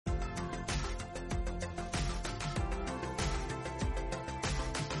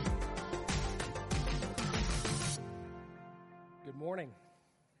morning.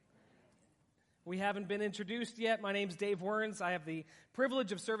 We haven't been introduced yet. My name's Dave Werns. I have the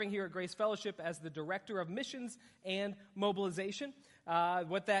privilege of serving here at Grace Fellowship as the Director of Missions and Mobilization.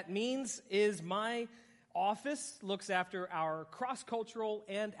 What that means is my office looks after our cross-cultural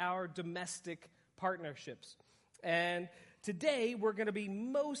and our domestic partnerships. And today we're going to be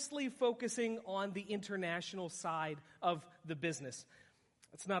mostly focusing on the international side of the business.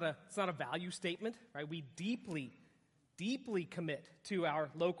 It's not a value statement, right? We deeply commit to our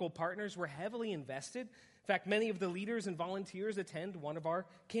local partners. We're heavily invested. In fact, many of the leaders and volunteers attend one of our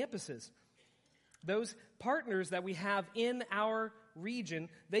campuses. Those partners that we have in our region,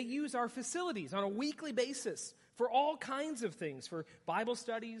 they use our facilities on a weekly basis for all kinds of things, for Bible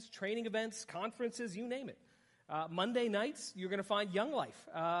studies, training events, conferences, you name it. Monday nights, you're going to find Young Life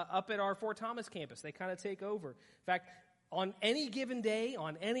up at our Fort Thomas campus. They kind of take over. In fact, on any given day,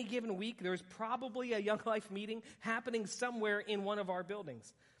 on any given week, there's probably a Young Life meeting happening somewhere in one of our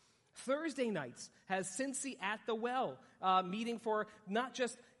buildings. Thursday nights has Cincy at the Well meeting for not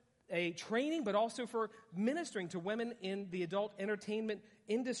just a training, but also for ministering to women in the adult entertainment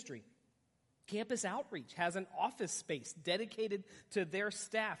industry. Campus Outreach has an office space dedicated to their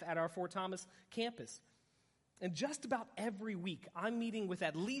staff at our Fort Thomas campus. And just about every week, I'm meeting with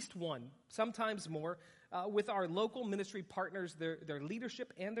at least one, sometimes more, with our local ministry partners, their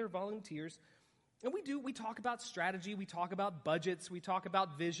leadership and their volunteers. And we talk about strategy, we talk about budgets, we talk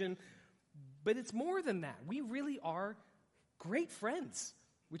about vision. But it's more than that. We really are great friends.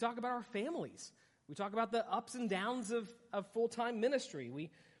 We talk about our families. We talk about the ups and downs of full-time ministry.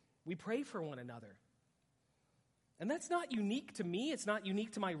 We pray for one another. And that's not unique to me. It's not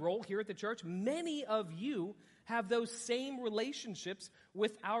unique to my role here at the church. Many of you have those same relationships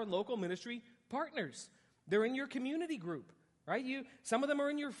with our local ministry partners. They're in your community group, right? Some of them are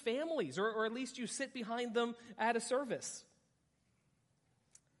in your families, or at least you sit behind them at a service.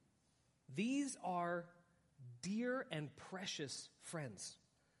 These are dear and precious friends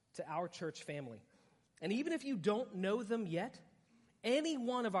to our church family. And even if you don't know them yet, any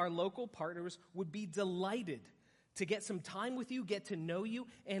one of our local partners would be delighted to get some time with you, get to know you,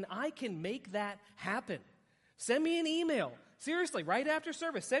 and I can make that happen. Send me an email. Seriously, right after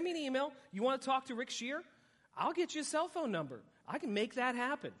service, send me an email. You want to talk to Rick Shear? I'll get you a cell phone number. I can make that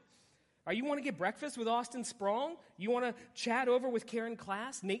happen. Or you want to get breakfast with Austin Sprong? You want to chat over with Karen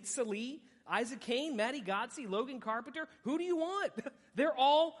Klass, Nate Salee, Isaac Kane, Maddie Godsey, Logan Carpenter? Who do you want? They're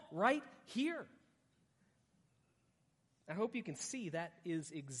all right here. I hope you can see that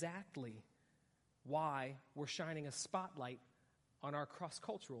is exactly why we're shining a spotlight on our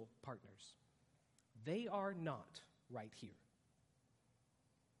cross-cultural partners. They are not right here.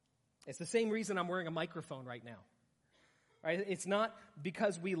 It's the same reason I'm wearing a microphone right now. Right? It's not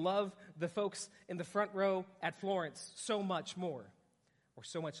because we love the folks in the front row at Florence so much more or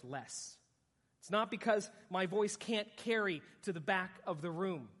so much less. It's not because my voice can't carry to the back of the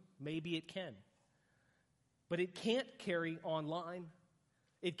room. Maybe it can. But it can't carry online.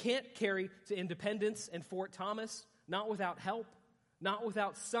 It can't carry to Independence and Fort Thomas, not without help, not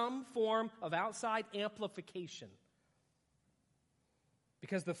without some form of outside amplification.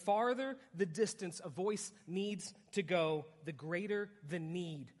 Because the farther the distance a voice needs to go, the greater the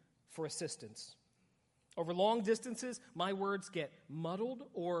need for assistance. Over long distances, my words get muddled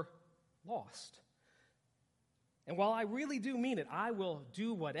or lost. And while I really do mean it, I will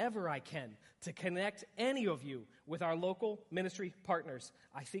do whatever I can to connect any of you with our local ministry partners.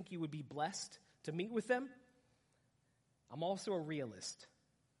 I think you would be blessed to meet with them. I'm also a realist.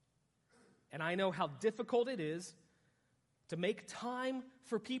 And I know how difficult it is to make time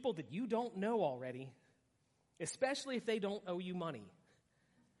for people that you don't know already, especially if they don't owe you money.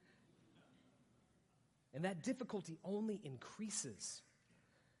 And that difficulty only increases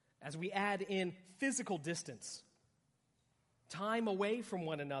as we add in physical distance, time away from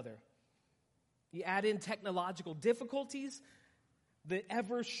one another. You add in technological difficulties, the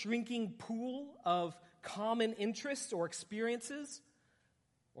ever-shrinking pool of common interests or experiences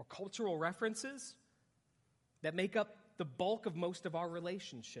or cultural references that make up the bulk of most of our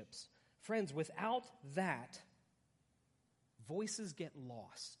relationships. Friends, without that, voices get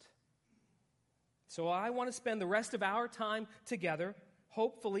lost. So I want to spend the rest of our time together,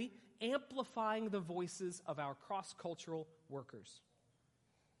 hopefully amplifying the voices of our cross-cultural workers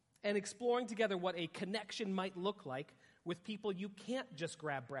and exploring together what a connection might look like with people you can't just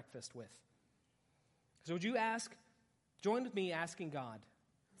grab breakfast with. So would you join with me asking God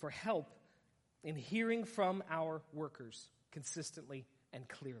for help in hearing from our workers consistently and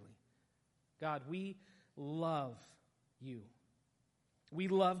clearly. God, we love you. We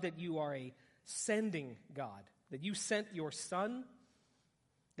love that you are a sending God, that you sent your Son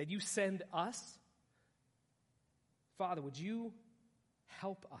that you send us. Father, would you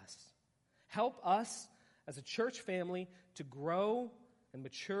help us? Help us as a church family to grow and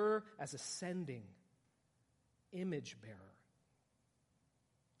mature as a sending image bearer.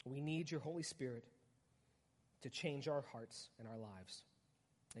 We need your Holy Spirit to change our hearts and our lives.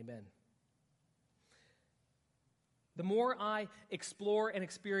 Amen. The more I explore and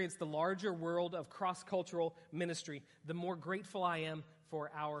experience the larger world of cross-cultural ministry, the more grateful I am for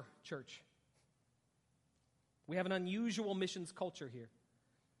our church. We have an unusual missions culture here.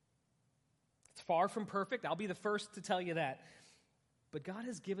 It's far from perfect. I'll be the first to tell you that. But God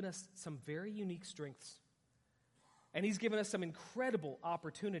has given us some very unique strengths. And He's given us some incredible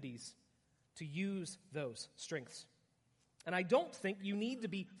opportunities to use those strengths. And I don't think you need to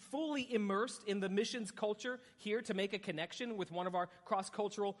be fully immersed in the missions culture here to make a connection with one of our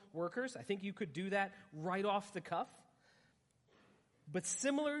cross-cultural workers. I think you could do that right off the cuff. But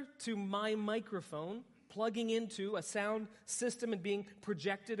similar to my microphone plugging into a sound system and being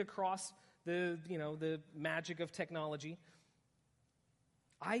projected across the magic of technology,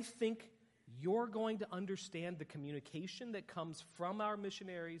 I think you're going to understand the communication that comes from our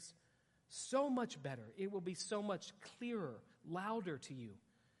missionaries so much better. It will be so much clearer, louder to you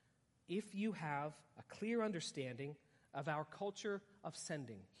if you have a clear understanding of our culture of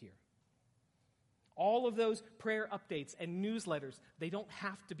sending here. All of those prayer updates and newsletters, they don't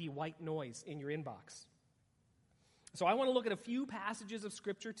have to be white noise in your inbox. So I want to look at a few passages of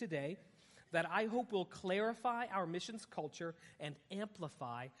Scripture today that I hope will clarify our missions culture and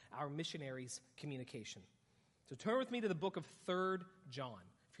amplify our missionaries' communication. So turn with me to the book of 3 John.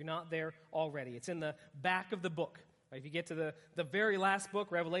 If you're not there already, it's in the back of the book. If you get to the very last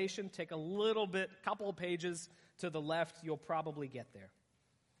book, Revelation, take a couple of pages to the left, you'll probably get there.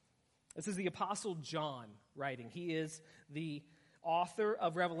 This is the Apostle John writing. He is the author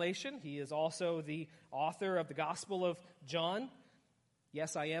of Revelation. He is also the author of the Gospel of John.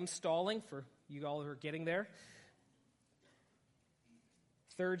 Yes, I am stalling for you all who are getting there.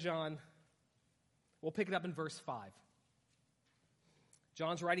 3 John, we'll pick it up in verse 5.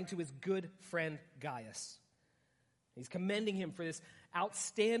 John's writing to his good friend Gaius. He's commending him for this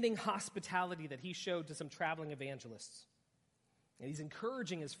outstanding hospitality that he showed to some traveling evangelists. And he's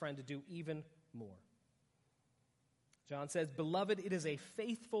encouraging his friend to do even more. John says, "Beloved, it is a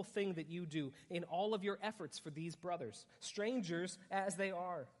faithful thing that you do in all of your efforts for these brothers, strangers as they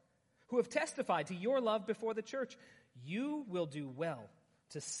are, who have testified to your love before the church. You will do well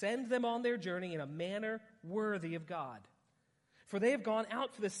to send them on their journey in a manner worthy of God. For they have gone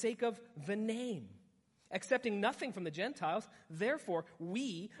out for the sake of the name, accepting nothing from the Gentiles. Therefore,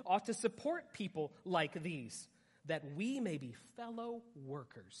 we ought to support people like these, that we may be fellow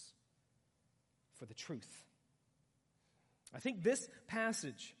workers for the truth." I think this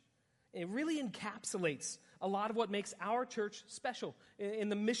passage, it really encapsulates a lot of what makes our church special in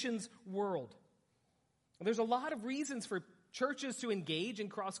the missions world. There's a lot of reasons for churches to engage in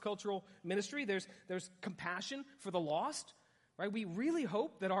cross-cultural ministry. There's compassion for the lost, right? We really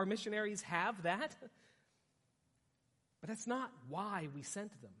hope that our missionaries have that. But that's not why we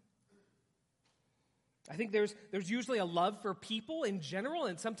sent them. I think there's usually a love for people in general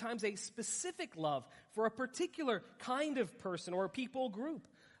and sometimes a specific love for a particular kind of person or people group.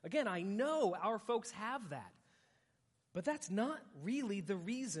 Again, I know our folks have that. But that's not really the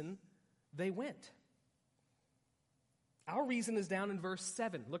reason they went. Our reason is down in verse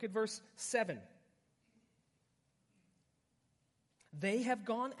 7. Look at verse 7. They have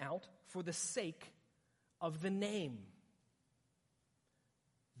gone out for the sake of the name.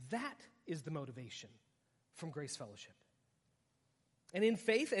 That is the motivation from Grace Fellowship. And in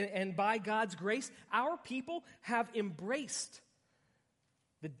faith and by God's grace, our people have embraced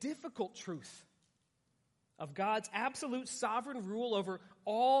the difficult truth of God's absolute sovereign rule over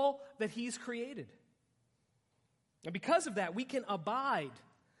all that He's created. And because of that, we can abide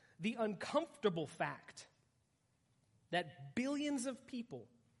the uncomfortable fact that billions of people,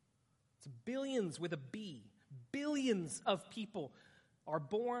 it's billions with a B, billions of people are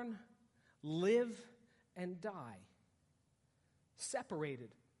born, live, and die,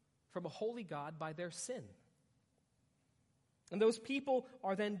 separated from a holy God by their sin. And those people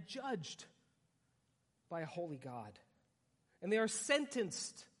are then judged by a holy God. And they are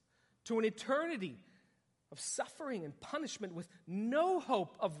sentenced to an eternity of suffering and punishment with no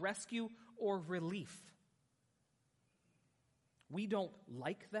hope of rescue or relief. We don't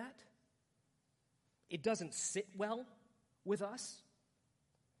like that. It doesn't sit well with us.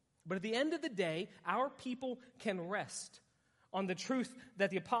 But at the end of the day, our people can rest on the truth that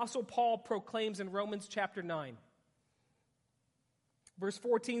the Apostle Paul proclaims in Romans chapter 9. Verse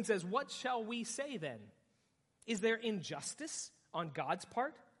 14 says, "What shall we say then? Is there injustice on God's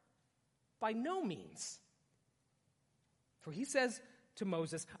part? By no means. For he says to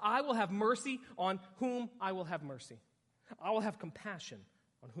Moses, I will have mercy on whom I will have mercy. I will have compassion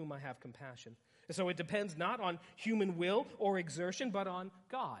on whom I have compassion." And so it depends not on human will or exertion, but on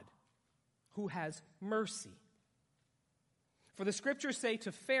God, who has mercy. For the scriptures say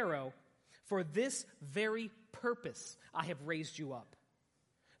to Pharaoh, "For this very purpose I have raised you up,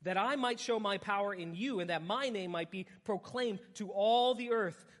 that I might show my power in you, and that my name might be proclaimed to all the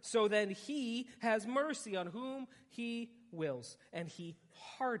earth. So then he has mercy on whom he wills, and he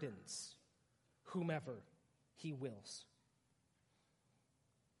hardens whomever he wills."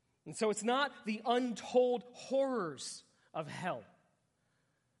 And so it's not the untold horrors of hell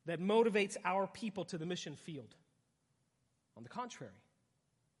that motivates our people to the mission field. On the contrary,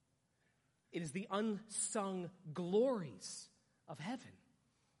 it is the unsung glories of heaven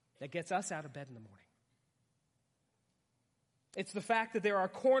that gets us out of bed in the morning. It's the fact that there are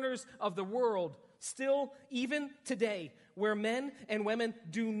corners of the world, still even today, where men and women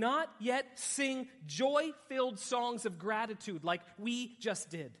do not yet sing joy-filled songs of gratitude like we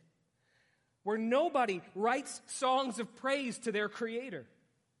just did. Where nobody writes songs of praise to their Creator.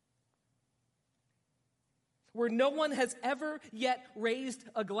 Where no one has ever yet raised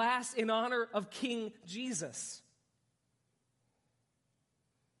a glass in honor of King Jesus.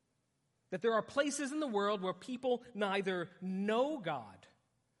 That there are places in the world where people neither know God,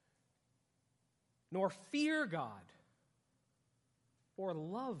 nor fear God, or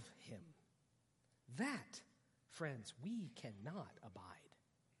love Him. That, friends, we cannot abide.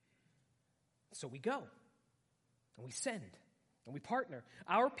 So we go, and we send, and we partner.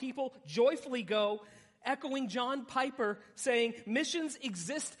 Our people joyfully go, echoing John Piper, saying, "Missions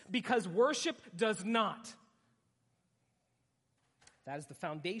exist because worship does not." That is the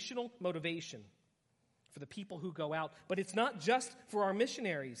foundational motivation for the people who go out. But it's not just for our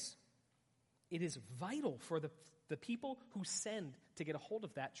missionaries. It is vital for the people who send to get a hold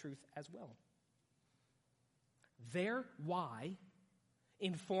of that truth as well. Their why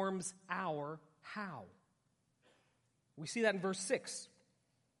informs our how. We see that in verse 6.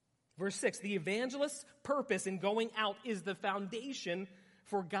 Verse 6, the evangelist's purpose in going out is the foundation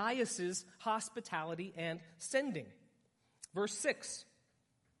for Gaius's hospitality and sending. Verse 6,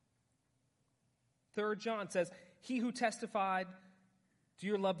 3 John says, "He who testified to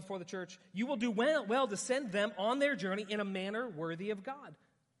your love before the church, you will do well to send them on their journey in a manner worthy of God."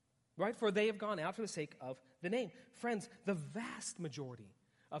 Right? For they have gone out for the sake of the name. Friends, the vast majority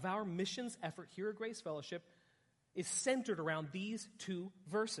of our missions effort here at Grace Fellowship is centered around these two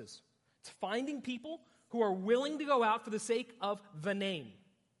verses. It's finding people who are willing to go out for the sake of the name.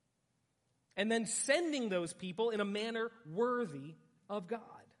 And then sending those people in a manner worthy of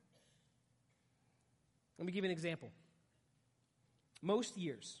God. Let me give you an example. Most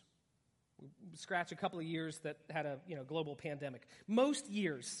years, scratch a couple of years that had a global pandemic. Most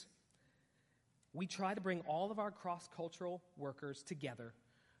years, we try to bring all of our cross-cultural workers together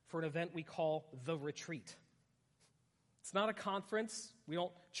for an event we call The Retreat. It's not a conference. We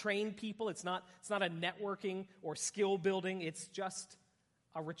don't train people. It's not a networking or skill building. It's just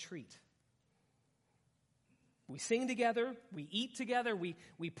a retreat. We sing together. We eat together. We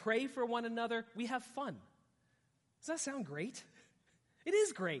pray for one another. We have fun. Does that sound great? It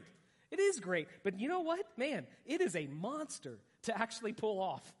is great. It is great. But you know what? Man, it is a monster to actually pull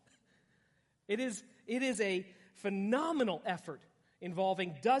off. It is a phenomenal effort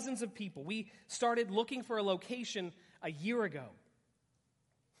involving dozens of people. We started looking for a location a year ago.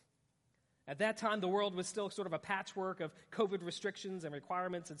 At that time, the world was still sort of a patchwork of COVID restrictions and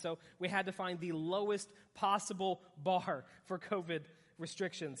requirements, and so we had to find the lowest possible bar for COVID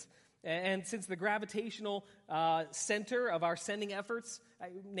restrictions. And since the gravitational center of our sending efforts,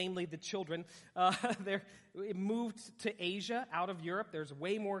 namely the children, it moved to Asia, out of Europe. There's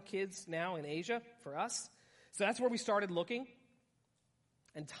way more kids now in Asia for us. So that's where we started looking.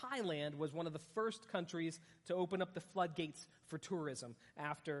 And Thailand was one of the first countries to open up the floodgates for tourism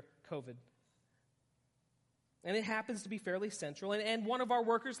after COVID. And it happens to be fairly central, and one of our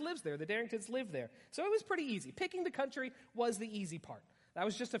workers lives there. The Darringtons live there. So it was pretty easy. Picking the country was the easy part. That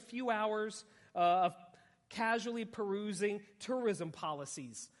was just a few hours of casually perusing tourism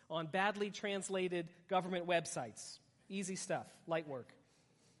policies on badly translated government websites. Easy stuff, light work.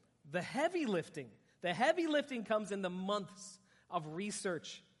 The heavy lifting comes in the months of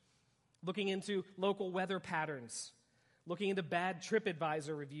research, looking into local weather patterns, looking into bad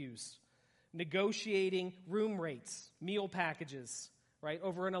TripAdvisor reviews, negotiating room rates, meal packages, right,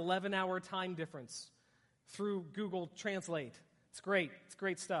 over an 11-hour time difference through Google Translate. It's great. It's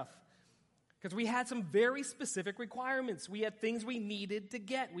great stuff. Because we had some very specific requirements. We had things we needed to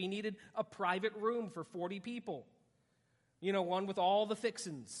get. We needed a private room for 40 people. One with all the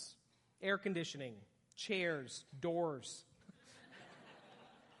fixins, air conditioning, chairs, doors.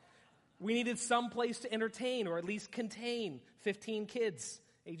 We needed some place to entertain or at least contain 15 kids,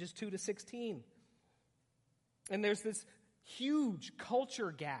 ages 2 to 16. And there's this huge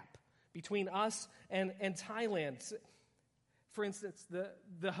culture gap between us and Thailand. For instance,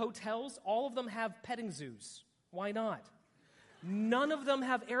 the hotels, all of them have petting zoos. Why not? None of them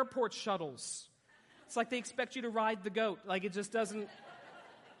have airport shuttles. It's like they expect you to ride the goat. Like it just doesn't...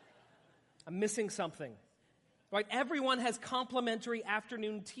 I'm missing something. Right? Everyone has complimentary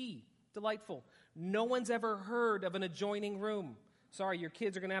afternoon tea. Delightful. No one's ever heard of an adjoining room. Sorry, your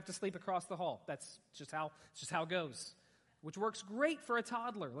kids are going to have to sleep across the hall. That's just how it goes. Which works great for a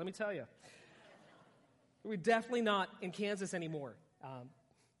toddler, let me tell you. We're definitely not in Kansas anymore.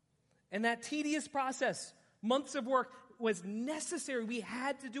 And that tedious process, months of work, was necessary. We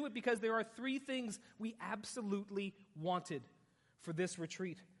had to do it because there are 3 things we absolutely wanted for this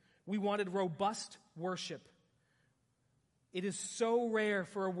retreat. We wanted robust worship. It is so rare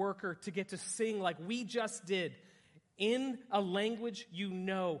for a worker to get to sing like we just did in a language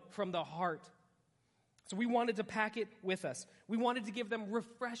from the heart. So we wanted to pack it with us. We wanted to give them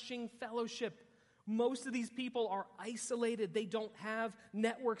refreshing fellowship. Most of these people are isolated. They don't have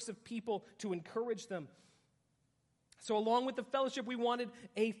networks of people to encourage them. So along with the fellowship, we wanted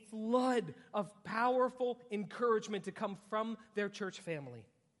a flood of powerful encouragement to come from their church family.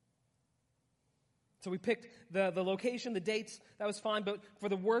 So we picked the location, the dates, that was fine. But for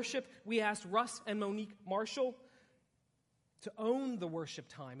the worship, we asked Russ and Monique Marshall to own the worship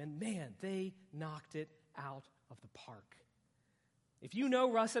time. And man, they knocked it out of the park. If you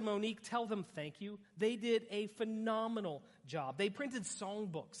know Russ and Monique, tell them thank you. They did a phenomenal job. They printed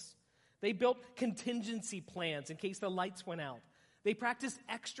songbooks. They built contingency plans in case the lights went out. They practiced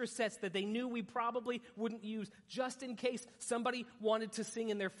extra sets that they knew we probably wouldn't use just in case somebody wanted to sing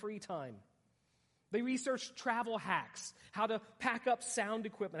in their free time. They researched travel hacks, how to pack up sound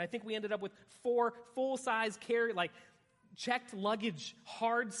equipment. I think we ended up with 4 full-size checked luggage,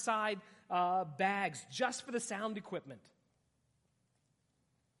 hard side bags just for the sound equipment.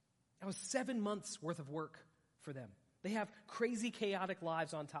 That was 7 months worth of work for them. They have crazy, chaotic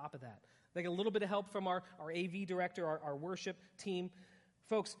lives on top of that. They get a little bit of help from our AV director, our worship team.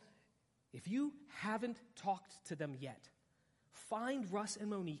 Folks, if you haven't talked to them yet, find Russ and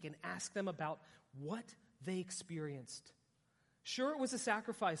Monique and ask them about what they experienced. Sure, it was a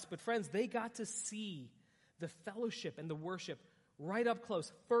sacrifice, but friends, they got to see the fellowship and the worship right up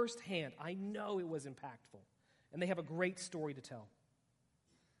close, firsthand. I know it was impactful, and they have a great story to tell.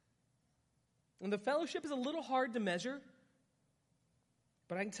 And the fellowship is a little hard to measure,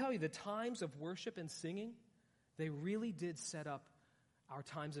 but I can tell you the times of worship and singing, they really did set up our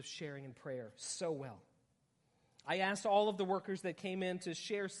times of sharing and prayer so well. I asked all of the workers that came in to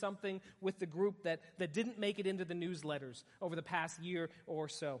share something with the group that didn't make it into the newsletters over the past year or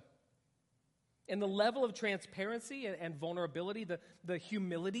so. And the level of transparency and vulnerability, the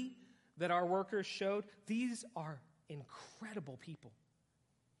humility that our workers showed, these are incredible people.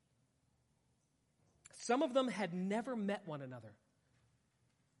 Some of them had never met one another.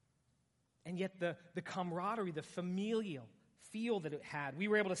 And yet the camaraderie, the familial feel that it had. We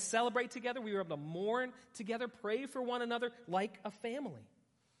were able to celebrate together. We were able to mourn together, pray for one another like a family.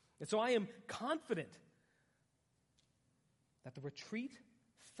 And so I am confident that the retreat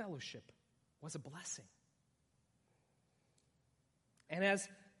fellowship was a blessing. And as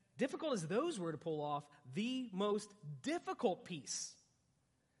difficult as those were to pull off, the most difficult piece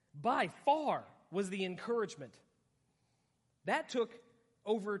by far was the encouragement. That took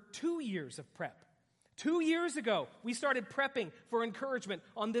over 2 years of prep. 2 years ago, we started prepping for encouragement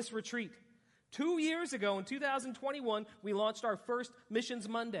on this retreat. 2 years ago, in 2021, we launched our first Missions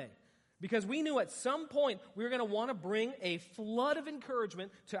Monday because we knew at some point we were going to want to bring a flood of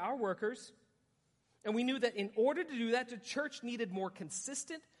encouragement to our workers. And we knew that in order to do that, the church needed more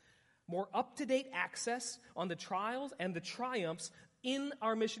consistent, more up-to-date access on the trials and the triumphs in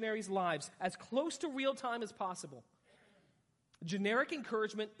our missionaries' lives as close to real time as possible. Generic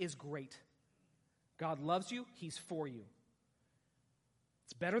encouragement is great. God loves you. He's for you.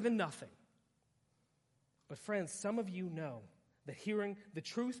 It's better than nothing. But friends, some of you know that hearing the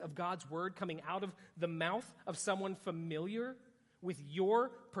truth of God's word coming out of the mouth of someone familiar with your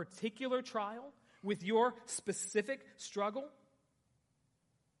particular trial, with your specific struggle,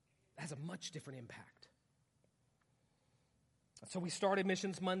 has a much different impact. So we started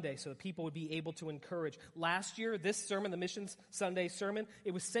Missions Monday so that people would be able to encourage. Last year, this sermon, the Missions Sunday sermon,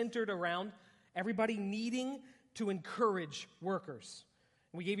 it was centered around everybody needing to encourage workers.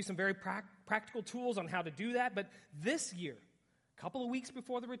 And we gave you some very practical tools on how to do that. But this year, a couple of weeks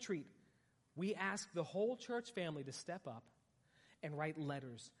before the retreat, we asked the whole church family to step up and write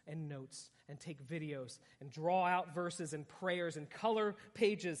letters and notes and take videos and draw out verses and prayers and color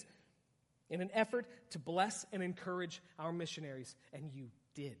pages in an effort to bless and encourage our missionaries. And you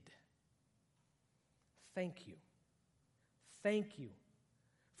did. Thank you. Thank you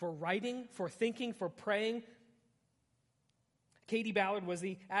for writing, for thinking, for praying. Katie Ballard was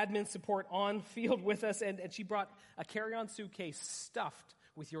the admin support on field with us, and she brought a carry-on suitcase stuffed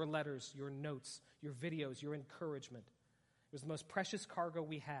with your letters, your notes, your videos, your encouragement. It was the most precious cargo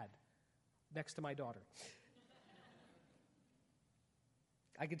we had, next to my daughter.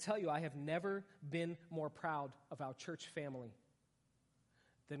 I can tell you, I have never been more proud of our church family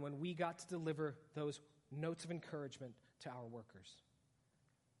than when we got to deliver those notes of encouragement to our workers.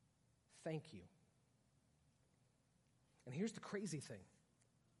 Thank you. And here's the crazy thing.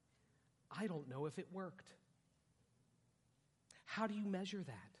 I don't know if it worked. How do you measure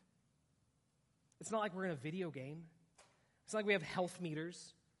that? It's not like we're in a video game. It's not like we have health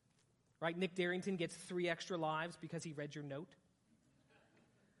meters, right? Nick Darrington gets 3 extra lives because he read your note.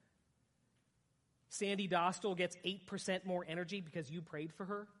 Sandy Dostal gets 8% more energy because you prayed for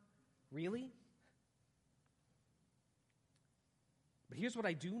her. Really? But here's what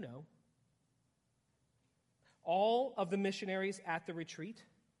I do know. All of the missionaries at the retreat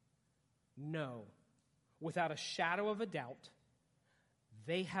know, without a shadow of a doubt,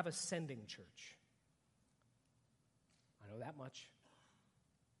 they have a sending church. I know that much.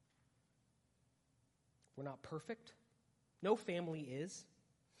 We're not perfect. No family is.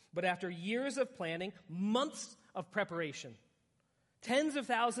 But after years of planning, months of preparation, tens of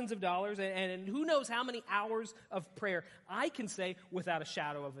thousands of dollars, and who knows how many hours of prayer, I can say without a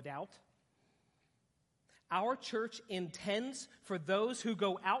shadow of a doubt, our church intends for those who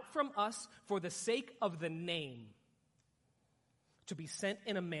go out from us for the sake of the name to be sent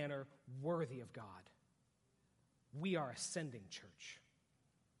in a manner worthy of God. We are a sending church.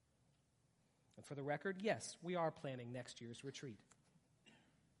 And for the record, yes, we are planning next year's retreat.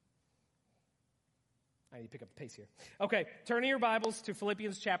 I need to pick up the pace here. Okay, turning your Bibles to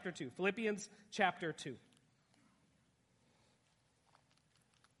Philippians chapter 2. Philippians chapter 2.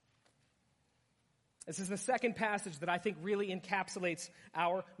 This is the second passage that I think really encapsulates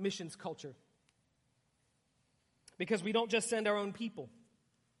our missions culture. Because we don't just send our own people.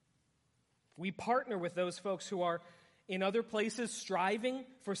 We partner with those folks who are in other places striving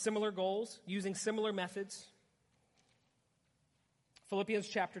for similar goals, using similar methods. Philippians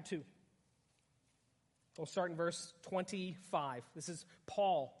chapter 2. We'll start in verse 25. This is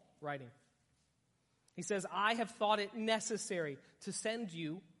Paul writing. He says, I have thought it necessary to send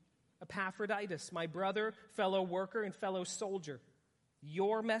you Epaphroditus, my brother, fellow worker, and fellow soldier,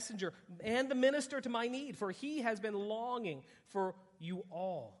 your messenger, and the minister to my need, for he has been longing for you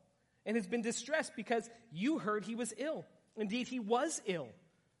all, and has been distressed because you heard he was ill. Indeed, he was ill,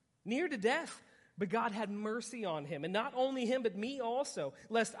 near to death, but God had mercy on him, and not only him, but me also,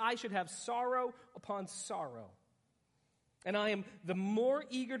 lest I should have sorrow upon sorrow. And I am the more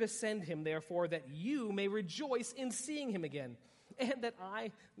eager to send him, therefore, that you may rejoice in seeing him again, and that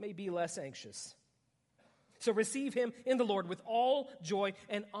I may be less anxious. So receive him in the Lord with all joy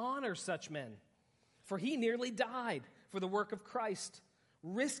and honor such men. For he nearly died for the work of Christ,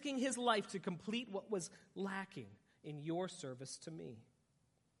 risking his life to complete what was lacking in your service to me.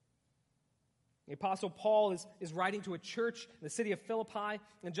 The Apostle Paul is writing to a church in the city of Philippi.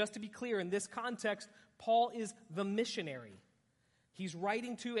 And just to be clear, in this context, Paul is the missionary. He's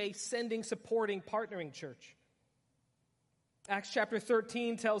writing to a sending, supporting, partnering church. Acts chapter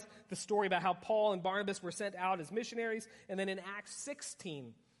 13 tells the story about how Paul and Barnabas were sent out as missionaries. And then in Acts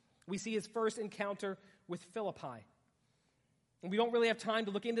 16, we see his first encounter with Philippi. And we don't really have time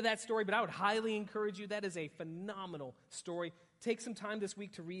to look into that story, but I would highly encourage you. That is a phenomenal story. Take some time this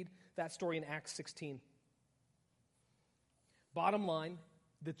week to read that story in Acts 16. Bottom line,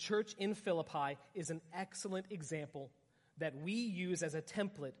 the church in Philippi is an excellent example that we use as a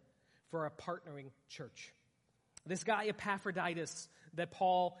template for a partnering church. This guy Epaphroditus that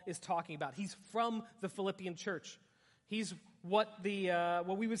Paul is talking about, he's from the Philippian church. He's what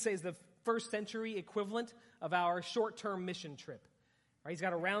we would say is the first century equivalent of our short-term mission trip. Right? He's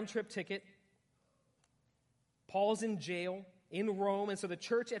got a round-trip ticket. Paul's in jail in Rome, and so the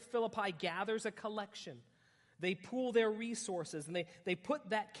church at Philippi gathers a collection They pool their resources, and they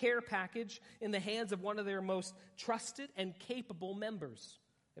put that care package in the hands of one of their most trusted and capable members,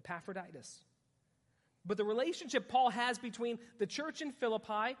 Epaphroditus. But the relationship Paul has between the church in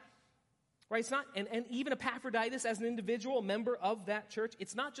Philippi, right, it's not, and even Epaphroditus as an individual member of that church,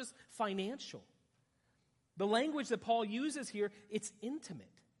 it's not just financial. The language that Paul uses here, it's intimate.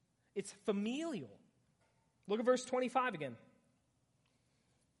 It's familial. Look at verse 25 again.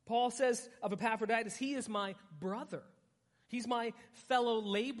 Paul says of Epaphroditus, he is my brother. He's my fellow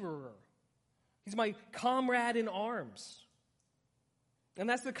laborer. He's my comrade in arms. And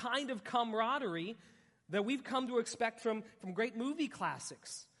that's the kind of camaraderie that we've come to expect from great movie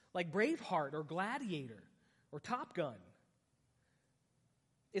classics like Braveheart or Gladiator or Top Gun.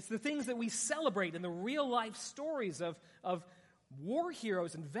 It's the things that we celebrate in the real-life stories of war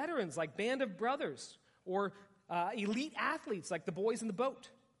heroes and veterans like Band of Brothers or elite athletes like the boys in the boat.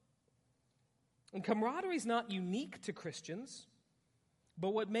 And camaraderie is not unique to Christians,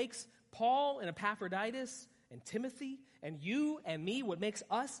 but what makes Paul and Epaphroditus and Timothy and you and me, what makes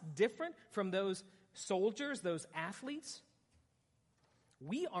us different from those soldiers, those athletes,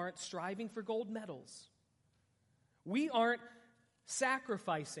 we aren't striving for gold medals. We aren't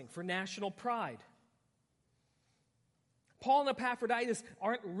sacrificing for national pride. Paul and Epaphroditus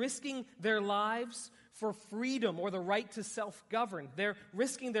aren't risking their lives for freedom or the right to self-govern. They're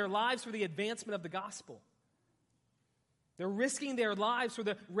risking their lives for the advancement of the gospel. They're risking their lives for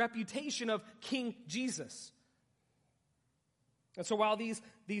the reputation of King Jesus. And so while these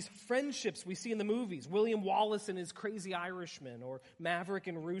friendships we see in the movies, William Wallace and his Crazy Irishman, or Maverick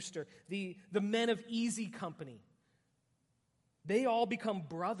and Rooster, the men of Easy Company, they all become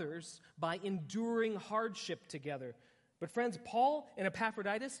brothers by enduring hardship together. But friends, Paul and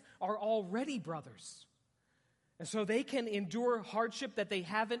Epaphroditus are already brothers. And so they can endure hardship that they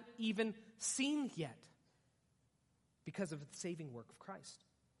haven't even seen yet because of the saving work of Christ.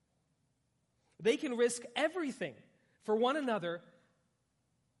 They can risk everything for one another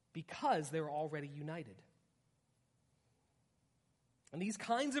because they're already united. And these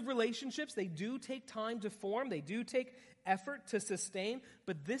kinds of relationships, they do take time to form, they do take effort to sustain,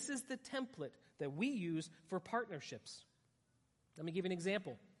 but this is the template that we use for partnerships. Let me give you an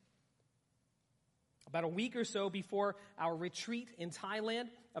example. About a week or so before our retreat in Thailand,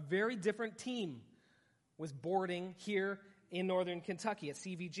 a very different team was boarding here in northern Kentucky at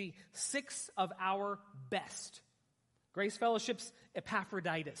CVG. 6 of our best Grace Fellowship's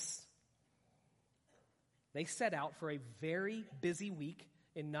Epaphroditus. They set out for a very busy week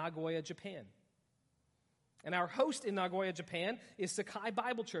in Nagoya, Japan. And our host in Nagoya, Japan is Sakai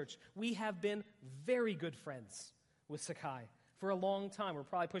Bible Church. We have been very good friends with Sakai for a long time. We're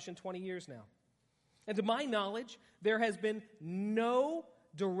probably pushing 20 years now. And to my knowledge, there has been no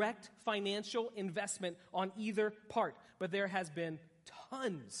direct financial investment on either part, but there has been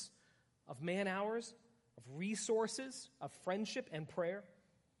tons of man hours, of resources, of friendship and prayer.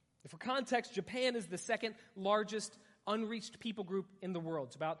 And for context, Japan is the second largest unreached people group in the world.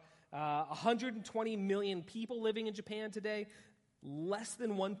 It's about 120 million people living in Japan today. Less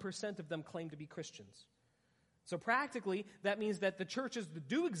than 1% of them claim to be Christians. So practically, that means that the churches that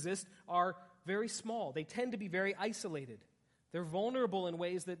do exist are very small. They tend to be very isolated. They're vulnerable in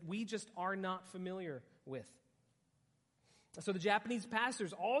ways that we just are not familiar with. So the Japanese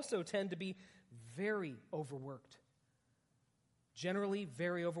pastors also tend to be very overworked, generally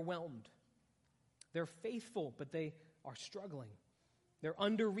very overwhelmed. They're faithful, but they are struggling. They're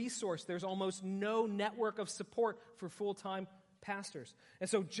under-resourced. There's almost no network of support for full-time pastors. And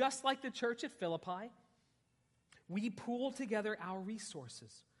so just like the church at Philippi, we pool together our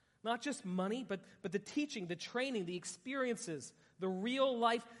resources. Not just money, but the teaching, the training, the experiences, the real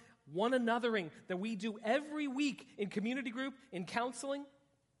life one-anothering that we do every week in community group, in counseling.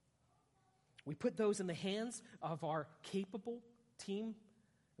 We put those in the hands of our capable team,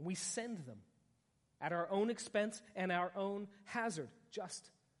 and we send them at our own expense and our own hazard,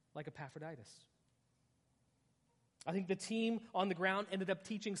 just like Epaphroditus. I think the team on the ground ended up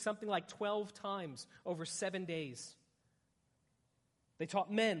teaching something like 12 times over 7 days. They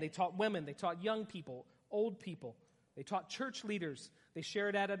taught men, they taught women, they taught young people, old people. They taught church leaders. They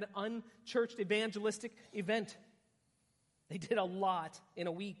shared at an unchurched evangelistic event. They did a lot in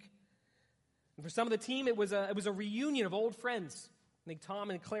a week. And for some of the team, it was a reunion of old friends. I think Tom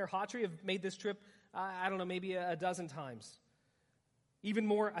and Claire Hawtrey have made this trip, maybe a dozen times. Even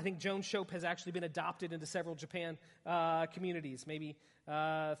more, I think Joan Shope has actually been adopted into several Japan communities, maybe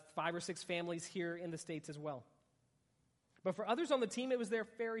 5 or 6 families here in the States as well. But for others on the team, it was their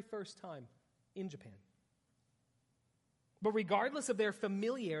very first time in Japan. But regardless of their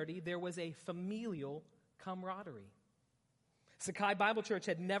familiarity, there was a familial camaraderie. Sakai Bible Church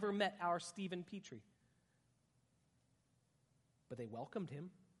had never met our Stephen Petrie, but they welcomed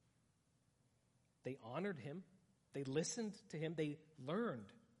him. They honored him. They listened to him. They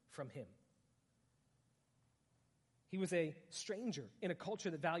learned from him. He was a stranger in a culture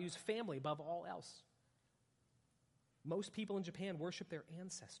that values family above all else. Most people in Japan worship their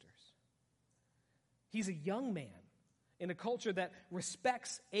ancestors. He's a young man in a culture that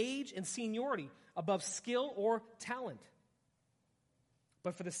respects age and seniority above skill or talent.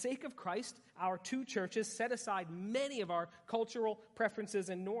 But for the sake of Christ, our two churches set aside many of our cultural preferences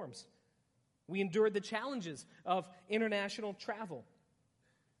and norms. We endured the challenges of international travel.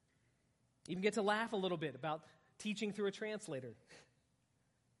 Even get to laugh a little bit about teaching through a translator.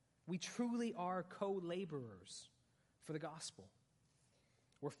 We truly are co-laborers for the gospel.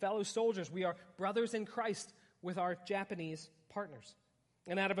 We're fellow soldiers. We are brothers in Christ with our Japanese partners.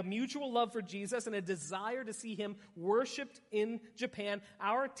 And out of a mutual love for Jesus and a desire to see him worshiped in Japan,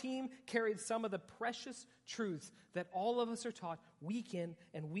 our team carried some of the precious truths that all of us are taught week in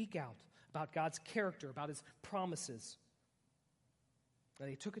and week out about God's character, about his promises. And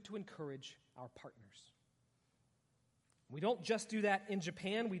they took it to encourage our partners. We don't just do that in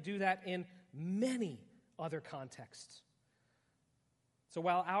Japan, we do that in many other contexts. So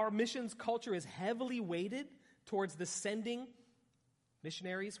while our missions culture is heavily weighted towards the sending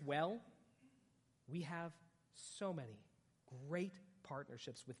missionaries, well, we have so many great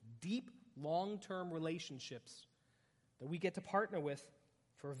partnerships with deep, long-term relationships that we get to partner with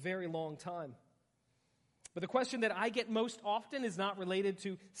for a very long time. But the question that I get most often is not related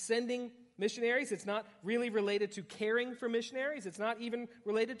to sending missionaries. It's not really related to caring for missionaries. It's not even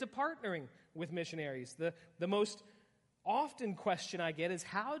related to partnering with missionaries. The most often question I get is,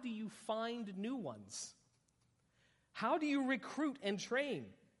 how do you find new ones? How do you recruit and train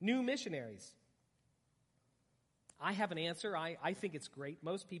new missionaries? I have an answer. I think it's great.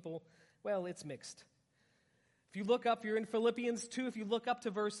 Most people, well, it's mixed. If you look up, you're in Philippians 2, if you look up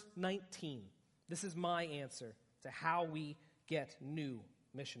to verse 19, this is my answer to how we get new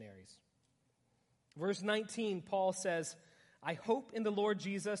missionaries. Verse 19, Paul says, I hope in the Lord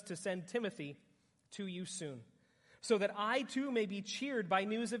Jesus to send Timothy to you soon, so that I too may be cheered by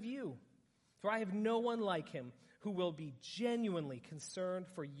news of you. For I have no one like him who will be genuinely concerned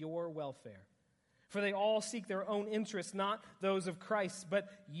for your welfare. For they all seek their own interests, not those of Christ. But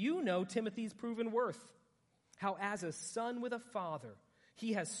you know Timothy's proven worth, how as a son with a father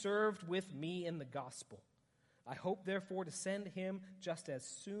he has served with me in the gospel. I hope, therefore, to send him just as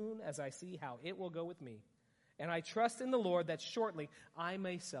soon as I see how it will go with me. And I trust in the Lord that shortly I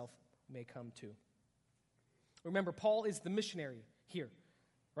myself may come too. Remember, Paul is the missionary here,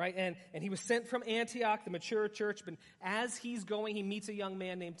 right? And he was sent from Antioch, the mature church, but as he's going, he meets a young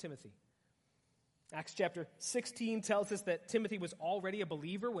man named Timothy. Acts chapter 16 tells us that Timothy was already a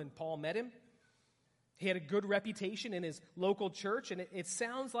believer when Paul met him. He had a good reputation in his local church, and it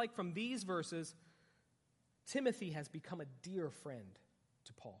sounds like from these verses, Timothy has become a dear friend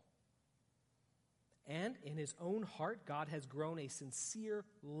to Paul. And in his own heart, God has grown a sincere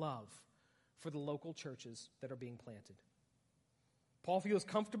love for the local churches that are being planted. Paul feels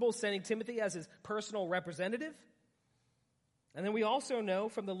comfortable sending Timothy as his personal representative. And then we also know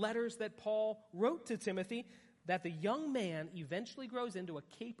from the letters that Paul wrote to Timothy that the young man eventually grows into a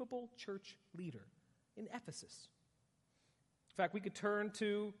capable church leader in Ephesus. In fact, we could turn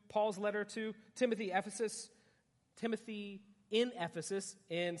to Paul's letter to Timothy in Ephesus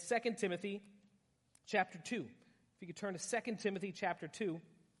in 2 Timothy chapter 2. If you could turn to 2 Timothy chapter 2.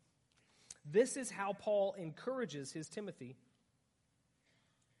 This is how Paul encourages his Timothy.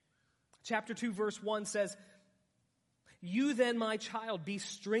 Chapter 2, verse 1 says, You then, my child, be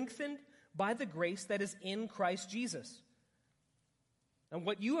strengthened by the grace that is in Christ Jesus. And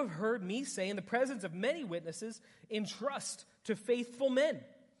what you have heard me say in the presence of many witnesses, entrust to faithful men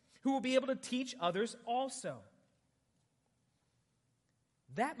who will be able to teach others also.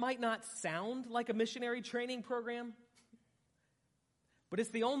 That might not sound like a missionary training program, but it's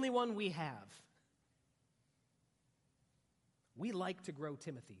the only one we have. We like to grow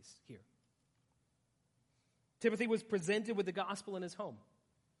Timothys here. Timothy was presented with the gospel in his home.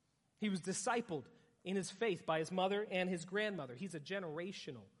 He was discipled in his faith by his mother and his grandmother. He's a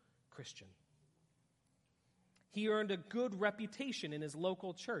generational Christian. He earned a good reputation in his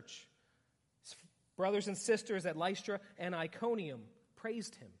local church. His brothers and sisters at Lystra and Iconium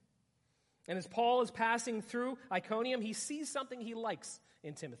praised him. And as Paul is passing through Iconium, he sees something he likes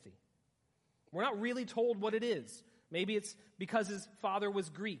in Timothy. We're not really told what it is. Maybe it's because his father was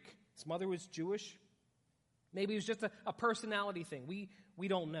Greek, his mother was Jewish. Maybe it was just a personality thing. We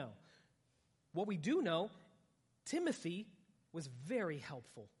don't know. What we do know, Timothy was very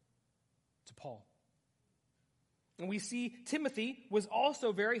helpful to Paul. And we see Timothy was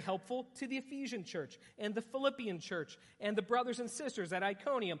also very helpful to the Ephesian church and the Philippian church and the brothers and sisters at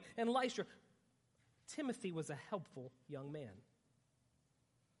Iconium and Lystra. Timothy was a helpful young man.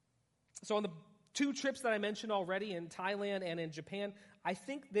 So on the 2 trips that I mentioned already in Thailand and in Japan, I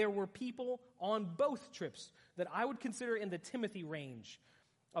think there were people on both trips that I would consider in the Timothy range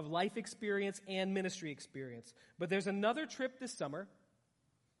of life experience and ministry experience. But there's another trip this summer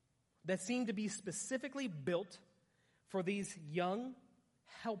that seemed to be specifically built for these young,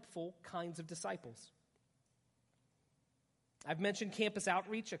 helpful kinds of disciples. I've mentioned campus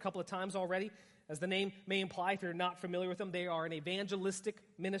outreach a couple of times already. As the name may imply, if you're not familiar with them, they are an evangelistic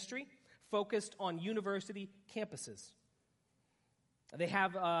ministry focused on university campuses. They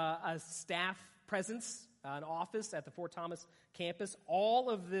have a staff presence, an office at the Fort Thomas campus. All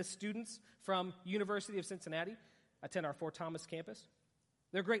of the students from University of Cincinnati attend our Fort Thomas campus.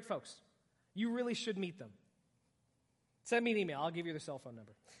 They're great folks. You really should meet them. Send me an email. I'll give you their cell phone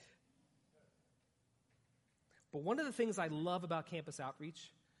number. But one of the things I love about campus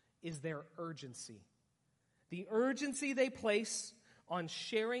outreach is their urgency. The urgency they place on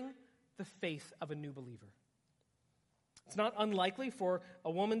sharing the faith of a new believer. It's not unlikely for a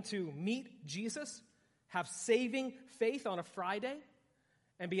woman to meet Jesus, have saving faith on a Friday,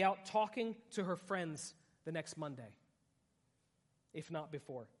 and be out talking to her friends the next Monday, if not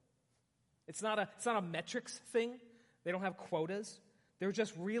before. It's not a metrics thing. They don't have quotas. They're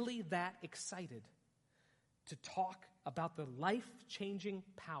just really that excited to talk about the life-changing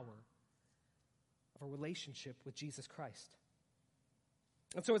power of a relationship with Jesus Christ.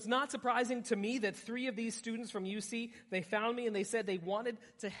 And so it's not surprising to me that 3 of these students from UC, they found me and they said they wanted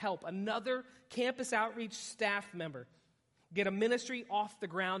to help another campus outreach staff member get a ministry off the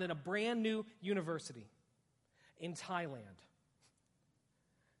ground in a brand new university in Thailand.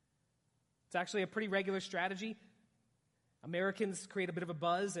 It's actually a pretty regular strategy. Americans create a bit of a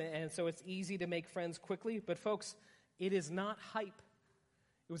buzz, and so it's easy to make friends quickly. But folks, it is not hype.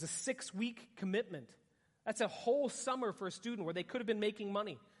 It was a 6-week commitment. That's a whole summer for a student where they could have been making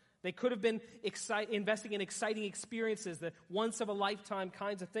money. They could have been investing in exciting experiences, the once-of-a-lifetime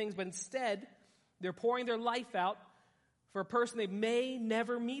kinds of things. But instead, they're pouring their life out for a person they may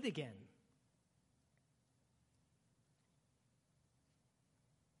never meet again.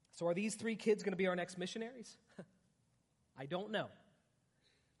 So are these 3 kids going to be our next missionaries? I don't know.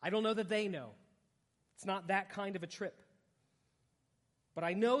 I don't know that they know. It's not that kind of a trip. But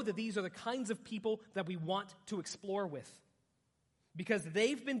I know that these are the kinds of people that we want to explore with, because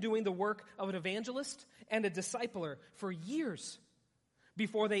they've been doing the work of an evangelist and a discipler for years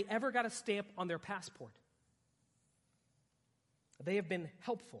before they ever got a stamp on their passport. They have been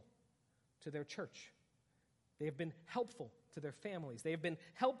helpful to their church. They have been helpful to their families. They have been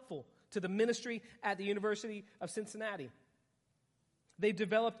helpful to the ministry at the University of Cincinnati. They've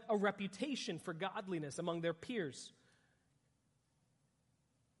developed a reputation for godliness among their peers.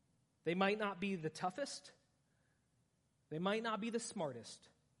 They might not be the toughest. They might not be the smartest.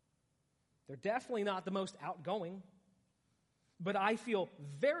 They're definitely not the most outgoing. But I feel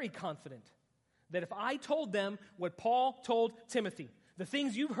very confident that if I told them what Paul told Timothy, the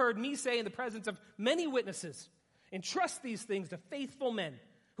things you've heard me say in the presence of many witnesses, entrust these things to faithful men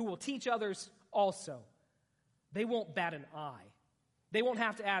who will teach others also, they won't bat an eye. They won't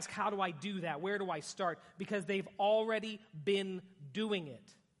have to ask, how do I do that? Where do I start? Because they've already been doing it.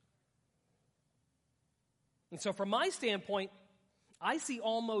 And so from my standpoint, I see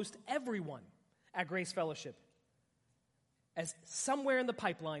almost everyone at Grace Fellowship as somewhere in the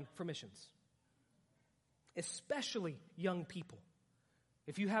pipeline for missions, especially young people.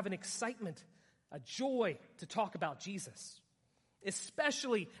 If you have an excitement, a joy to talk about Jesus,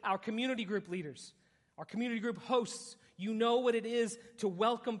 especially our community group leaders, our community group hosts, you know what it is to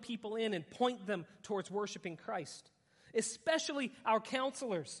welcome people in and point them towards worshiping Christ. Especially our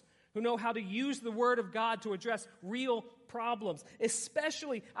counselors who know how to use the Word of God to address real problems.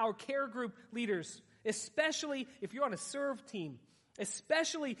 Especially our care group leaders. Especially if you're on a serve team.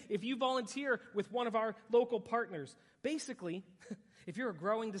 Especially if you volunteer with one of our local partners. Basically, if you're a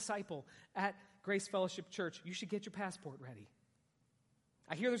growing disciple at Grace Fellowship Church, you should get your passport ready.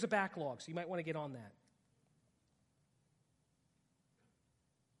 I hear there's a backlog, so you might want to get on that.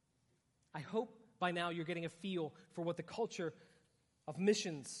 I hope by now you're getting a feel for what the culture of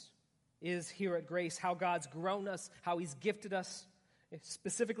missions is here at Grace, how God's grown us, how He's gifted us,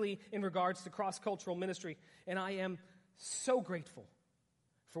 specifically in regards to cross-cultural ministry. And I am so grateful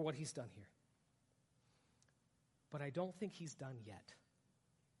for what He's done here. But I don't think He's done yet.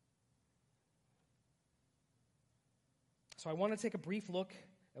 So I want to take a brief look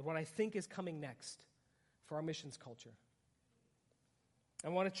at what I think is coming next for our missions culture. I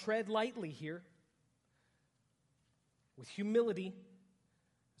want to tread lightly here with humility,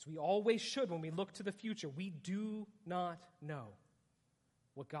 as we always should when we look to the future. We do not know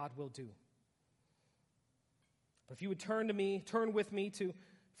what God will do. But if you would turn with me to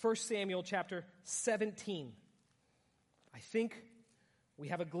 1 Samuel chapter 17, I think we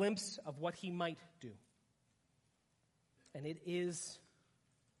have a glimpse of what he might do. And it is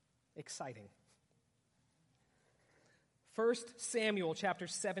exciting. 1 Samuel chapter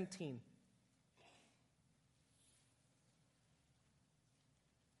 17.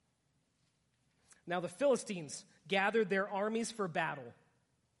 Now the Philistines gathered their armies for battle.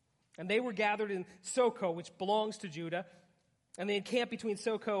 And they were gathered in Soko, which belongs to Judah. And they encamped between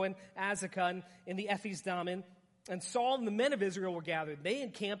Soko and Azekah in the Ephes-dammim. And Saul and the men of Israel were gathered. They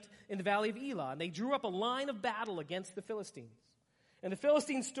encamped in the valley of Elah. And they drew up a line of battle against the Philistines. And the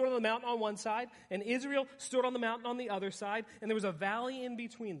Philistines stood on the mountain on one side, and Israel stood on the mountain on the other side, and there was a valley in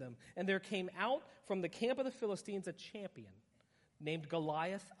between them. And there came out from the camp of the Philistines a champion named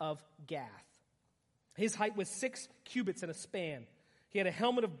Goliath of Gath. His height was 6 cubits and a span. He had a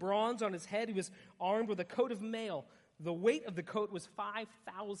helmet of bronze on his head. He was armed with a coat of mail. The weight of the coat was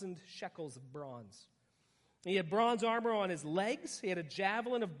 5,000 shekels of bronze. He had bronze armor on his legs. He had a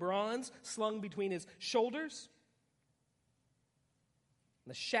javelin of bronze slung between his shoulders.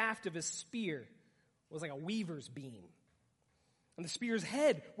 And the shaft of his spear was like a weaver's beam. And the spear's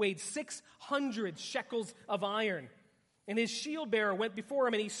head weighed 600 shekels of iron. And his shield bearer went before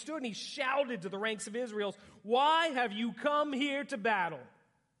him, and he stood and he shouted to the ranks of Israel, "Why have you come here to battle?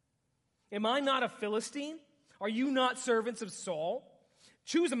 Am I not a Philistine? Are you not servants of Saul?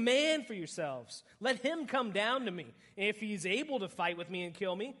 Choose a man for yourselves. Let him come down to me. If he's able to fight with me and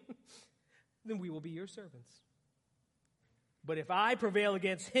kill me, then we will be your servants. But if I prevail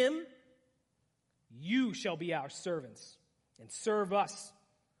against him, you shall be our servants and serve us."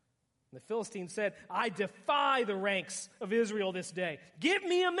 And the Philistines said, "I defy the ranks of Israel this day. Give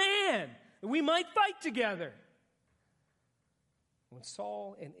me a man, and we might fight together." When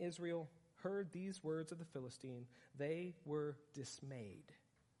Saul and Israel heard these words of the Philistine, they were dismayed,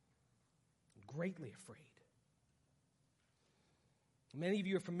 greatly afraid. Many of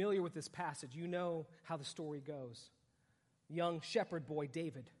you are familiar with this passage. You know how the story goes. Young shepherd boy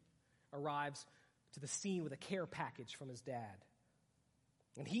David arrives to the scene with a care package from his dad.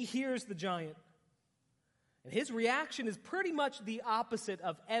 And he hears the giant. And his reaction is pretty much the opposite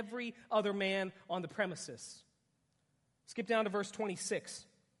of every other man on the premises. Skip down to verse 26.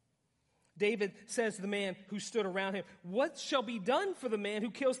 David says to the man who stood around him, "What shall be done for the man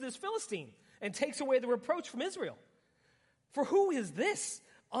who kills this Philistine and takes away the reproach from Israel? For who is this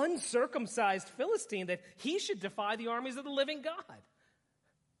uncircumcised Philistine that he should defy the armies of the living God?"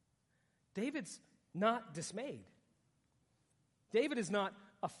 David's not dismayed. David is not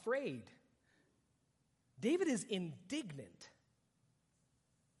afraid. David is indignant.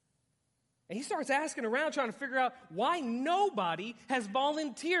 And he starts asking around, trying to figure out why nobody has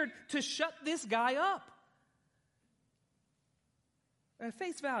volunteered to shut this guy up. At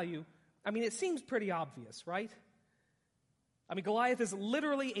face value, it seems pretty obvious, right? Goliath is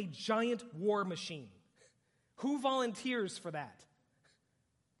literally a giant war machine. Who volunteers for that?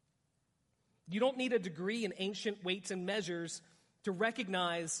 You don't need a degree in ancient weights and measures to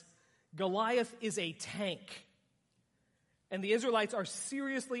recognize Goliath is a tank. And the Israelites are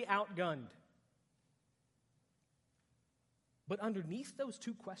seriously outgunned. But underneath those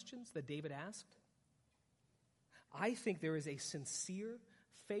two questions that David asked, I think there is a sincere,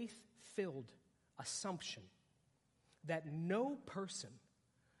 faith-filled assumption that no person,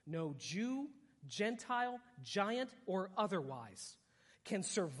 no Jew, Gentile, giant, or otherwise, can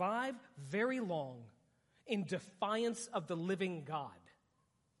survive very long in defiance of the living God.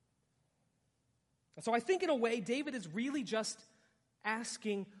 And so I think in a way, David is really just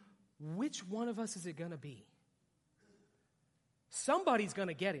asking, which one of us is it going to be? Somebody's going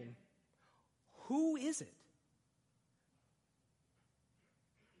to get him. Who is it?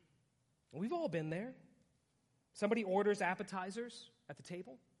 We've all been there. Somebody orders appetizers at the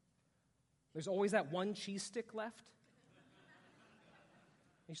table. There's always that one cheese stick left.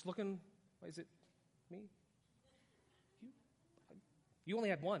 He's looking, is it me? You only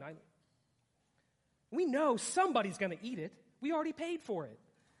had one. We know somebody's going to eat it. We already paid for it.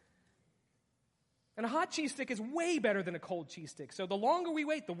 And a hot cheese stick is way better than a cold cheese stick. So the longer we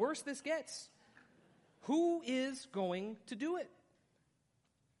wait, the worse this gets. Who is going to do it?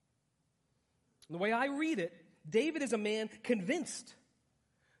 And the way I read it, David is a man convinced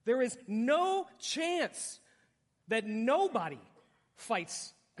there is no chance that nobody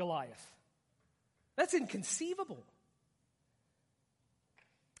fights Goliath. That's inconceivable.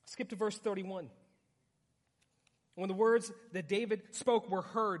 Skip to verse 31. When the words that David spoke were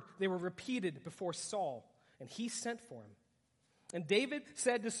heard, they were repeated before Saul, and he sent for him. And David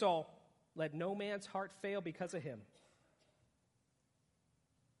said to Saul, "Let no man's heart fail because of him.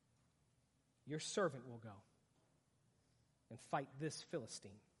 Your servant will go and fight this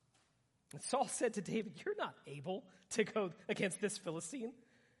Philistine." And Saul said to David, "You're not able to go against this Philistine,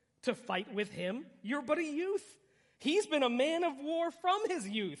 to fight with him. You're but a youth. He's been a man of war from his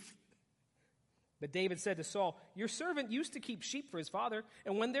youth." But David said to Saul, "Your servant used to keep sheep for his father,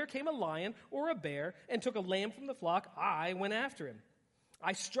 and when there came a lion or a bear and took a lamb from the flock, I went after him.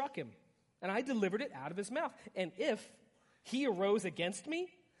 I struck him, and I delivered it out of his mouth. And if he arose against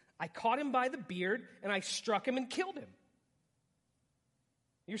me, I caught him by the beard, and I struck him and killed him.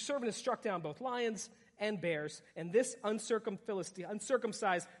 Your servant has struck down both lions and bears, and this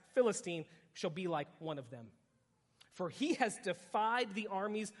uncircumcised Philistine shall be like one of them. For he has defied the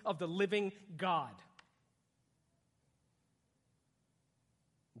armies of the living God."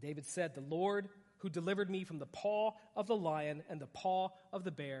 David said, "The Lord who delivered me from the paw of the lion and the paw of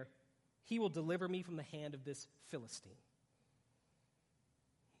the bear, he will deliver me from the hand of this Philistine."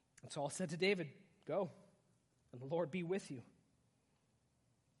 And Saul said to David, "Go, and the Lord be with you."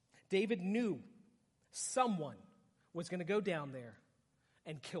 David knew someone was going to go down there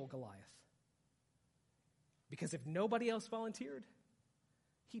and kill Goliath. Because if nobody else volunteered,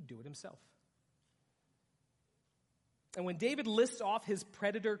 he'd do it himself. And when David lists off his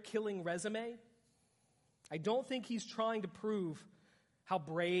predator-killing resume, I don't think he's trying to prove how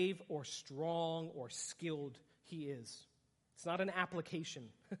brave or strong or skilled he is. It's not an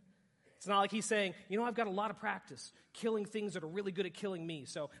application. It's not like he's saying, I've got a lot of practice killing things that are really good at killing me,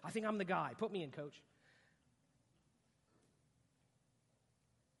 so I think I'm the guy. Put me in, coach.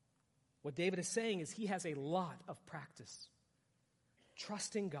 What David is saying is he has a lot of practice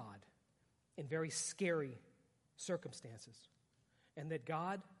trusting God in very scary circumstances, and that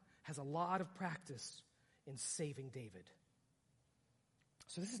God has a lot of practice in saving David.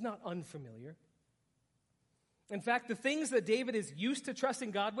 So this is not unfamiliar. In fact, the things that David is used to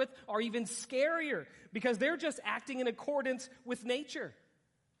trusting God with are even scarier because they're just acting in accordance with nature.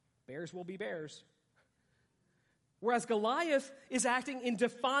 Bears will be bears. Whereas Goliath is acting in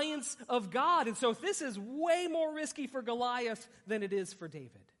defiance of God. And so this is way more risky for Goliath than it is for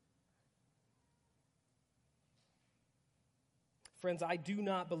David. Friends, I do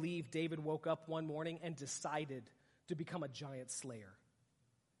not believe David woke up one morning and decided to become a giant slayer.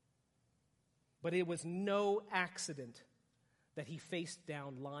 But it was no accident that he faced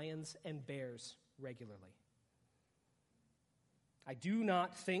down lions and bears regularly. I do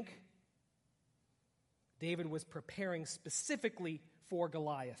not think David was preparing specifically for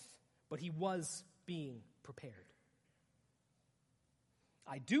Goliath, but he was being prepared.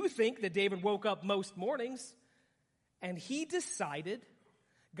 I do think that David woke up most mornings and he decided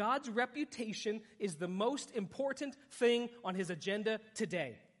God's reputation is the most important thing on his agenda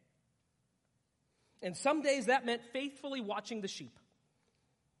today. And some days that meant faithfully watching the sheep.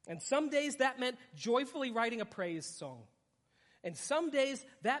 And some days that meant joyfully writing a praise song. And some days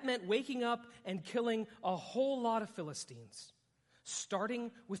that meant waking up and killing a whole lot of Philistines,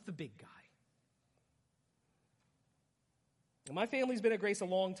 starting with the big guy. And my family's been at Grace a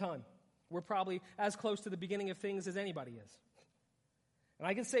long time. We're probably as close to the beginning of things as anybody is. And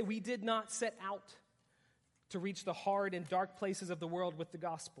I can say we did not set out to reach the hard and dark places of the world with the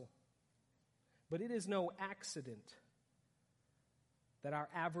gospel. But it is no accident that our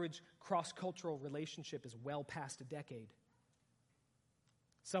average cross-cultural relationship is well past a decade.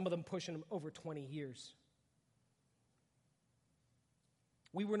 Some of them pushing over 20 years.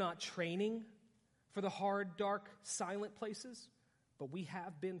 We were not training for the hard, dark, silent places, but we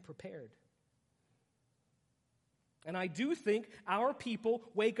have been prepared. And I do think our people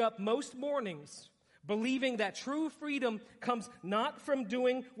wake up most mornings believing that true freedom comes not from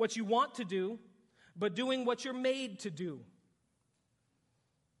doing what you want to do, but doing what you're made to do.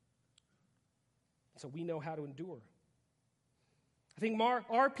 So we know how to endure. I think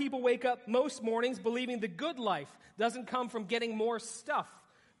our people wake up most mornings believing the good life doesn't come from getting more stuff,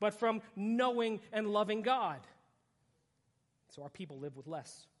 but from knowing and loving God. So our people live with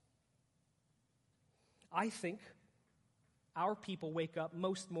less. I think our people wake up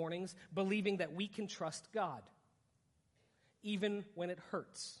most mornings believing that we can trust God, even when it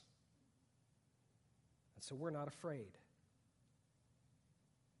hurts. And so we're not afraid.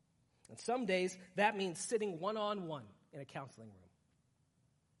 And some days that means sitting one-on-one in a counseling room.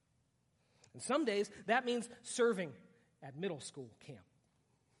 And some days, that means serving at middle school camp.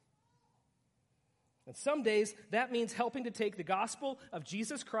 And some days, that means helping to take the gospel of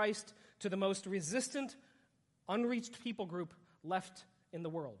Jesus Christ to the most resistant, unreached people group left in the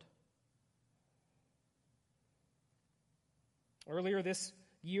world. Earlier this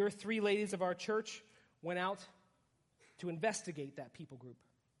year, 3 ladies of our church went out to investigate that people group.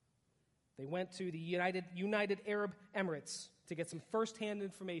 They went to the United Arab Emirates to get some firsthand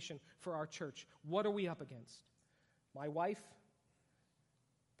information for our church. What are we up against? My wife,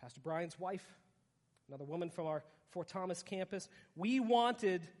 Pastor Brian's wife, another woman from our Fort Thomas campus, we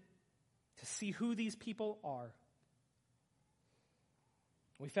wanted to see who these people are.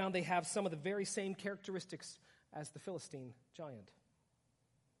 We found they have some of the very same characteristics as the Philistine giant.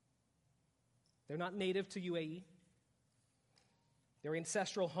 They're not native to UAE. Their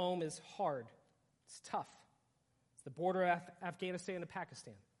ancestral home is hard. It's tough. It's the border of Afghanistan and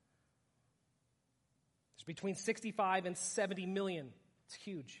Pakistan. There's between 65 and 70 million. It's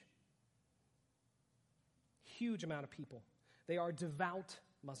huge. Huge amount of people. They are devout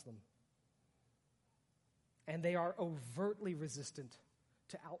Muslim. And they are overtly resistant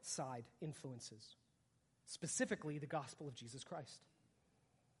to outside influences, specifically the gospel of Jesus Christ.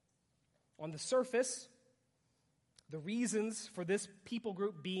 On the surface, the reasons for this people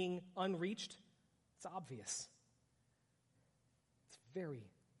group being unreached, it's obvious. It's very,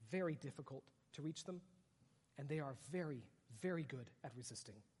 very difficult to reach them, and they are very, very good at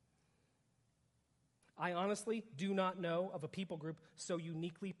resisting. I honestly do not know of a people group so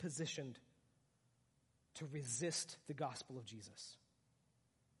uniquely positioned to resist the gospel of Jesus.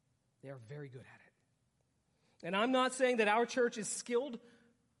 They are very good at it. And I'm not saying that our church is skilled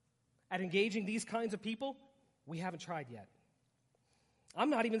at engaging these kinds of people. We haven't tried yet. I'm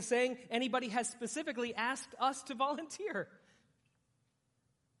not even saying anybody has specifically asked us to volunteer.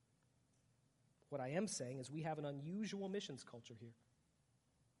 What I am saying is we have an unusual missions culture here.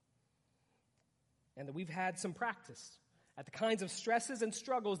 And that we've had some practice at the kinds of stresses and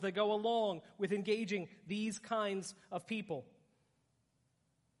struggles that go along with engaging these kinds of people.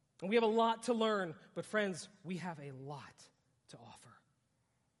 And we have a lot to learn, but friends, we have a lot to offer.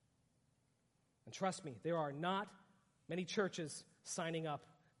 And trust me, there are not many churches signing up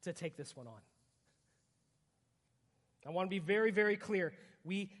to take this one on. I want to be very, very clear.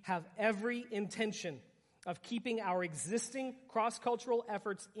 We have every intention of keeping our existing cross-cultural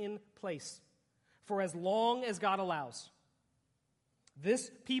efforts in place for as long as God allows. This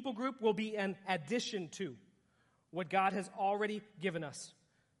people group will be an addition to what God has already given us.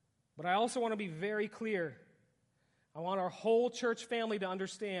 But I also want to be very clear. I want our whole church family to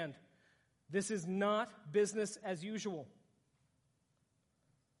understand this is not business as usual.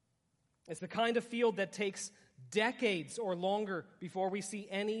 It's the kind of field that takes decades or longer before we see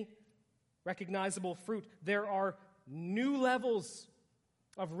any recognizable fruit. There are new levels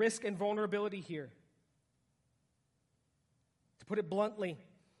of risk and vulnerability here. To put it bluntly,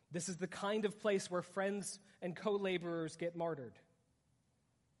 this is the kind of place where friends and co-laborers get martyred.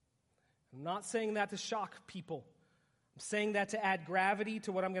 I'm not saying that to shock people. I'm saying that to add gravity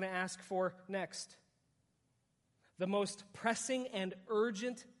to what I'm going to ask for next. The most pressing and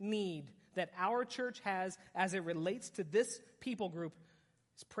urgent need that our church has as it relates to this people group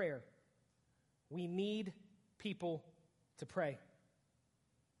is prayer. We need people to pray.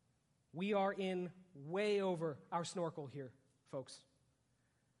 We are in way over our snorkel here, folks.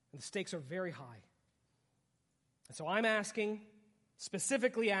 And the stakes are very high. And so I'm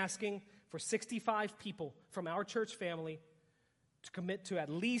specifically asking for 65 people from our church family to commit to at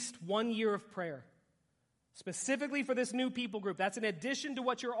least 1 year of prayer. Specifically for this new people group. That's in addition to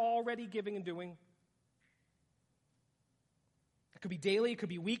what you're already giving and doing. It could be daily, it could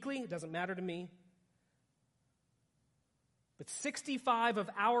be weekly, it doesn't matter to me. But 65 of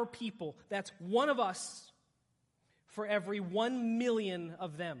our people, that's one of us for every 1 million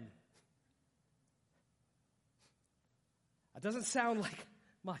of them. That doesn't sound like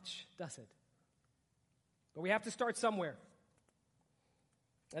much, does it? But we have to start somewhere.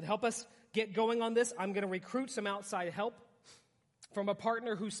 And to help us get going on this, I'm going to recruit some outside help from a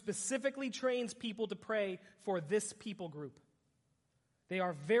partner who specifically trains people to pray for this people group. They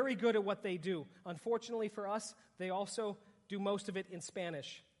are very good at what they do. Unfortunately for us, they also do most of it in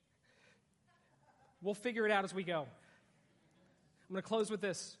Spanish. We'll figure it out as we go. I'm going to close with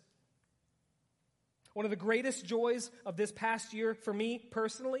this. One of the greatest joys of this past year for me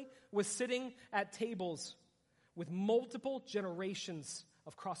personally was sitting at tables with multiple generations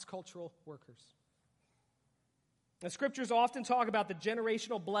of cross-cultural workers. The scriptures often talk about the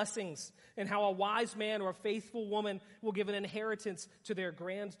generational blessings and how a wise man or a faithful woman will give an inheritance to their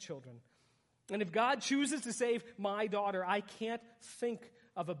grandchildren. And if God chooses to save my daughter, I can't think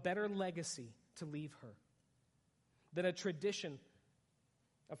of a better legacy to leave her than a tradition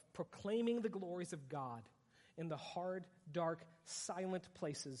of proclaiming the glories of God in the hard, dark, silent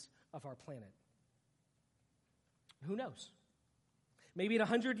places of our planet. Who knows? Maybe in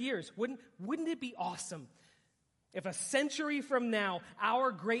 100 years, wouldn't it be awesome if a century from now,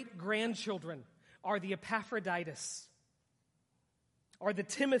 our great-grandchildren are the Epaphroditus, are the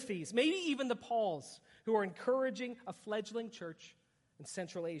Timothys, maybe even the Pauls, who are encouraging a fledgling church in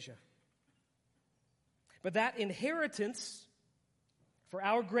Central Asia. But that inheritance for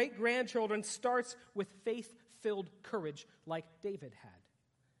our great-grandchildren starts with faith-filled courage like David had.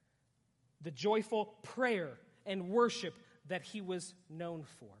 The joyful prayer and worship that he was known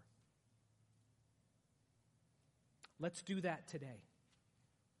for. Let's do that today.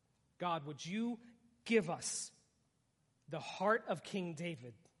 God, would you give us the heart of King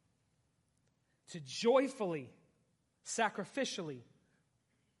David to joyfully, sacrificially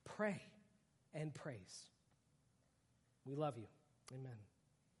pray and praise. We love you. Amen.